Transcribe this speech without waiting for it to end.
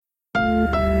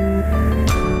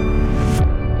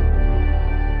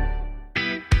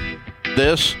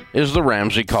This is the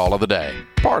Ramsey Call of the Day,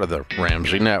 part of the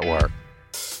Ramsey Network.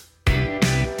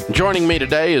 Joining me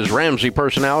today is Ramsey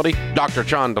personality, Dr.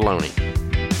 John Deloney.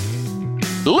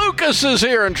 Lucas is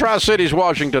here in Tri-Cities,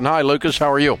 Washington. Hi, Lucas.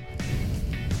 How are you?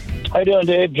 How you doing,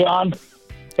 Dave? John?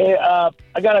 Hey, I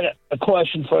got a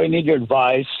question for you. I need your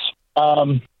advice.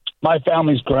 My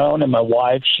family's grown, and my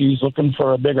wife, she's looking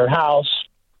for a bigger house.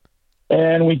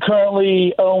 And we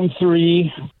currently own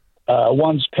 3.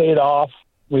 One's paid off.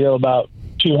 We have about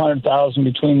 $200,000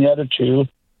 between the other 2.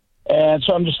 And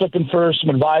so I'm just looking for some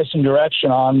advice and direction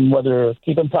on whether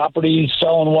keeping property,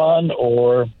 selling one,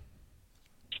 or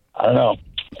I don't know.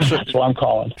 That's what I'm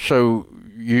calling. So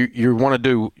you want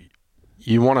to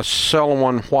sell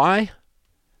one? Why?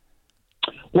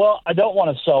 Well, I don't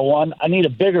want to sell one. I need a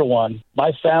bigger one.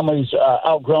 My family's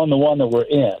outgrown the one that we're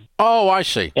in. Oh, I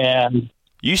see. And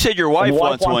you said your wife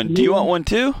wants one. Do you want one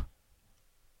too?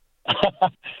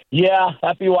 Yeah,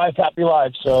 happy wife, happy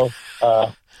life. So,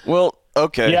 well,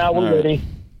 okay. Yeah, we're ready.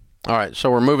 All right,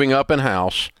 so we're moving up in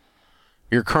house.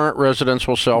 Your current residence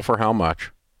will sell for how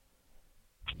much?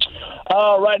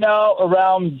 Right now,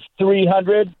 around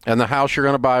 $300,000. And the house you're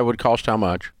going to buy would cost how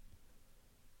much?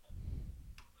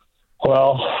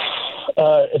 Well,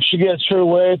 if she gets her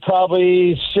way,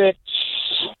 probably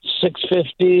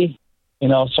 $650. You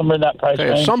know, somewhere in that price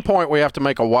range. At some point, we have to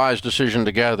make a wise decision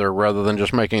together rather than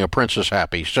just making a princess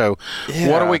happy. So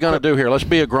what are we going to do here? Let's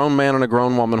be a grown man and a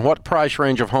grown woman. What price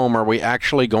range of home are we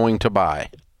actually going to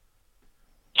buy?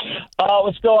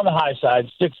 Let's go on the high side,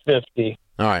 $650.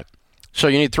 All right. So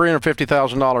you need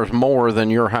 $350,000 more than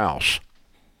your house.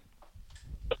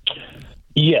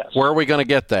 Yes. Where are we going to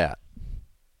get that?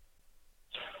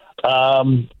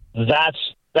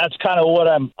 That's kind of what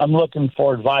I'm looking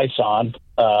for advice on.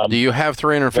 Do you have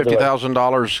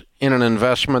 $350,000 in an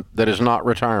investment that is not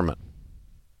retirement?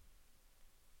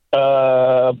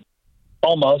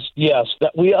 Almost, yes.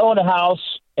 That we own a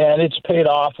house and it's paid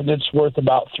off and it's worth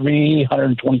about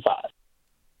 $325,000.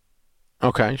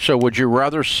 Okay, so would you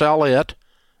rather sell it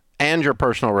and your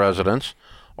personal residence,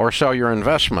 or sell your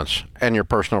investments and your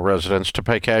personal residence to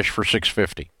pay cash for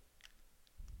 $650,000?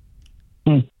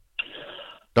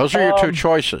 Those are your 2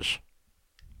 choices.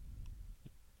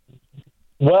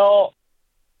 Well,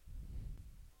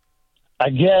 I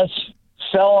guess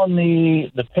selling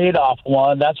the paid off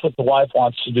one, that's what the wife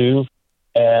wants to do.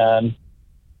 And,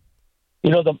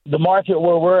 you know, the market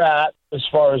where we're at as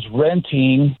far as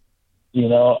renting, you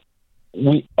know,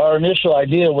 our initial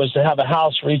idea was to have a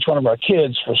house for each one of our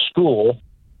kids for school.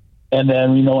 And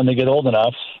then, you know, when they get old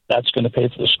enough, that's going to pay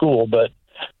for the school. But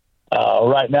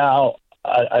right now,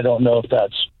 I don't know if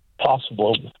that's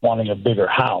possible with wanting a bigger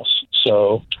house.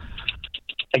 So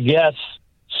I guess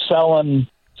selling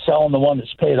the one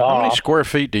that's paid off. How many square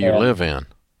feet do you live in?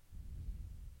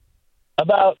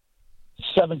 About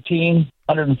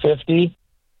 1,750.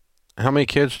 How many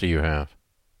kids do you have?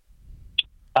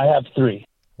 I have 3.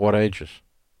 What ages?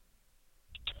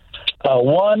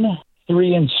 1,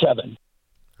 3, and 7.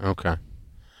 Okay.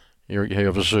 You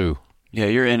have a zoo. Yeah,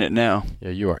 you're in it now. Yeah,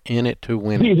 you are in it to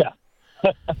win it. Yeah.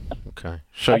 Okay.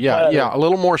 So, yeah, a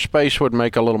little more space would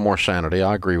make a little more sanity.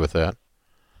 I agree with that.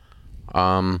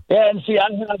 Yeah, and see, I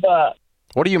have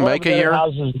what do you make a year?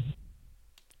 Houses.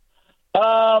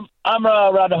 I'm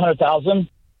around $100,000.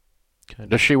 Okay.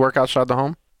 Does she work outside the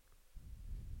home?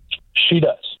 She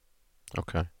does.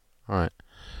 Okay. All right.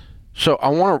 So I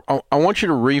want you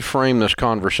to reframe this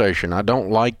conversation. I don't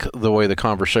like the way the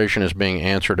conversation is being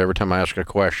answered every time I ask a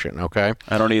question. Okay.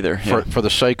 I don't either. For the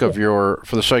sake of your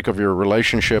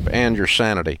relationship and your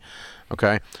sanity.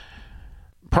 Okay.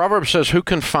 Proverbs says, "Who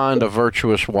can find a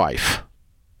virtuous wife?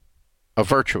 A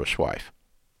virtuous wife.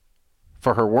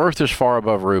 For her worth is far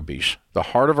above rubies. The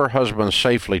heart of her husband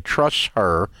safely trusts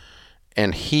her,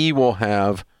 and he will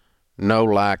have no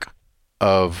lack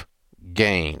of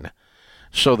gain."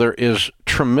 So there is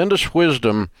tremendous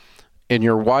wisdom in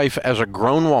your wife as a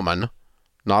grown woman,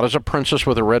 not as a princess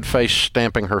with a red face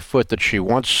stamping her foot that she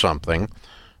wants something,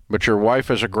 but your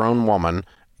wife as a grown woman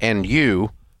and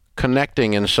you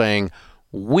connecting and saying,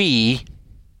 we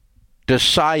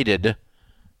decided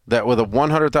that with a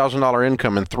 $100,000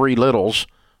 income and 3 littles,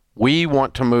 we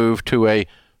want to move to a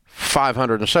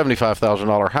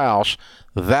 $575,000 house.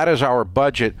 That is our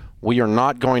budget. We are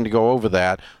not going to go over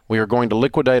that. We are going to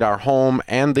liquidate our home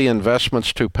and the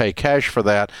investments to pay cash for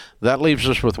that. That leaves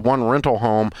us with 1 rental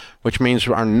home, which means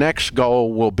our next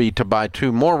goal will be to buy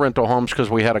 2 more rental homes because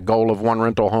we had a goal of 1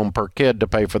 rental home per kid to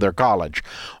pay for their college.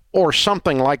 or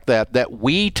something like that, that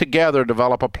we together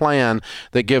develop a plan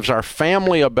that gives our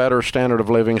family a better standard of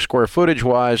living square footage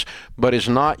wise, but is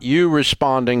not you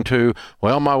responding to,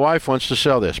 well, my wife wants to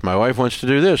sell this, my wife wants to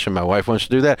do this, and my wife wants to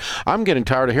do that. I'm getting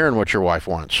tired of hearing what your wife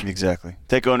wants. Exactly.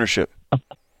 Take ownership.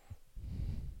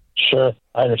 Sure,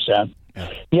 I understand.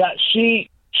 Yeah, she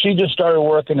just started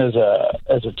working as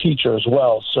a teacher as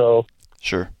well, so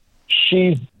sure,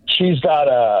 she's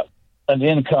got an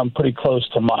income pretty close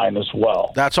to mine as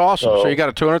well. That's awesome. So you got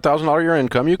a $200,000 a year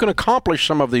income. You can accomplish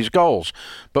some of these goals.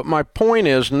 But my point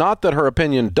is not that her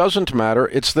opinion doesn't matter.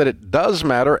 It's that it does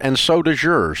matter, and so does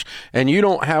yours. And you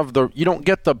don't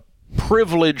get the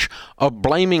privilege of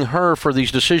blaming her for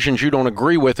these decisions you don't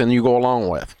agree with and you go along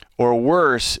with. Or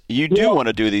worse, you do want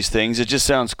to do these things. It just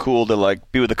sounds cool to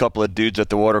like be with a couple of dudes at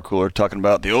the water cooler talking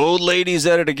about the old ladies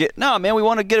that are to get. No, man, we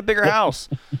want to get a bigger house.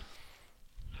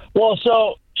 Well,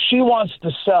 so she wants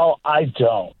to sell. I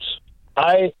don't.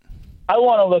 I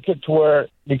want to look at to where,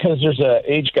 because there's an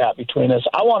age gap between us,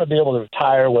 I want to be able to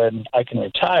retire when I can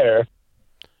retire.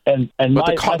 But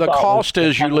the cost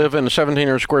is you live in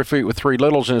 1,700 square feet with three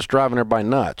littles, and it's driving everybody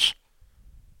nuts.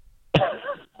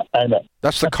 I know.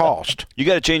 That's the cost. You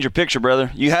got to change your picture, brother.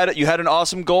 You had an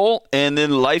awesome goal, and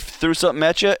then life threw something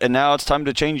at you, and now it's time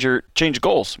to change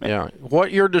goals, man. Yeah.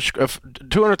 What your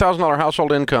 $200,000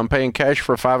 household income, paying cash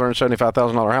for a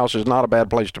 $575,000 house is not a bad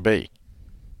place to be.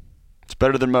 It's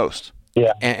better than most.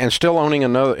 Yeah. And still owning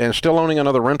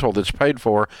another rental that's paid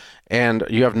for, and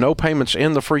you have no payments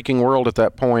in the freaking world at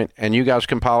that point, and you guys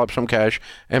can pile up some cash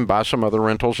and buy some other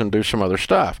rentals and do some other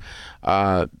stuff.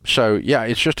 So yeah,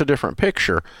 it's just a different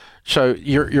picture. So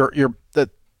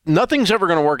nothing's ever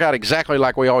going to work out exactly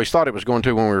like we always thought it was going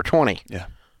to when we were 20. Yeah.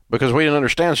 Because we didn't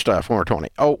understand stuff when we were 20.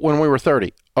 Oh, when we were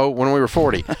 30. Oh, when we were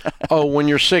 40. Oh, when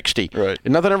you're 60. Right.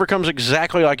 And nothing ever comes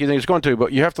exactly like you think it's going to,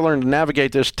 but you have to learn to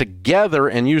navigate this together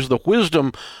and use the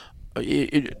wisdom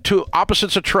to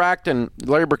opposites attract. And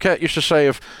Larry Burkett used to say,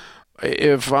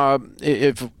 if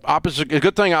opposites, a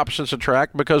good thing opposites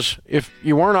attract, because if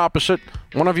you weren't opposite,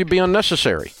 one of you be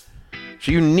unnecessary.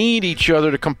 So you need each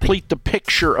other to complete the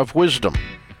picture of wisdom,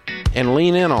 and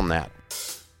lean in on that.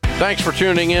 Thanks for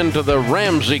tuning in to the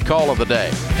Ramsey Call of the Day.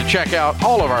 To check out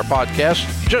all of our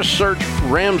podcasts, just search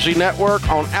Ramsey Network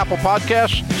on Apple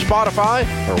Podcasts, Spotify,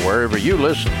 or wherever you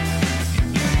listen.